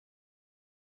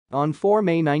On 4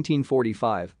 May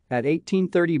 1945, at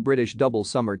 18:30 British double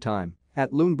summer time,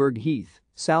 at Lüneburg Heath,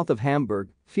 south of Hamburg,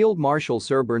 Field Marshal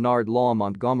Sir Bernard Law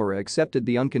Montgomery accepted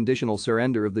the unconditional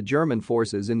surrender of the German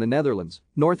forces in the Netherlands,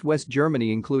 northwest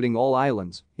Germany including all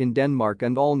islands, in Denmark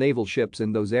and all naval ships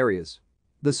in those areas.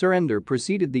 The surrender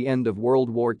preceded the end of World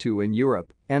War II in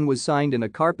Europe and was signed in a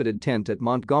carpeted tent at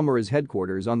Montgomery's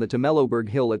headquarters on the Timeloberg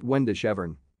hill at Wendisch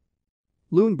Evern.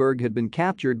 Lüneburg had been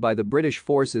captured by the British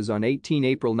forces on 18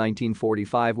 April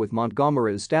 1945 with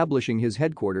Montgomery establishing his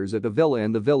headquarters at a villa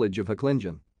in the village of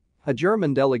Hecklingen. A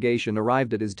German delegation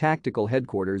arrived at his tactical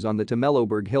headquarters on the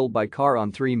Timeloberg hill by car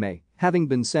on 3 May, having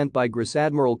been sent by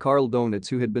Gross-Admiral Karl Dönitz,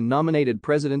 who had been nominated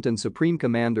President and Supreme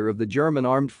Commander of the German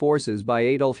Armed Forces by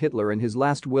Adolf Hitler in his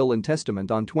last will and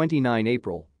testament on 29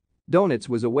 April. Dönitz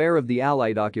was aware of the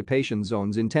Allied occupation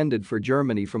zones intended for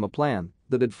Germany from a plan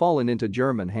that had fallen into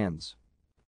German hands.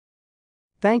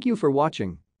 Thank you for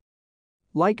watching.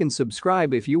 Like and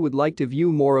subscribe if you would like to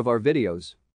view more of our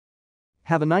videos.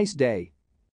 Have a nice day.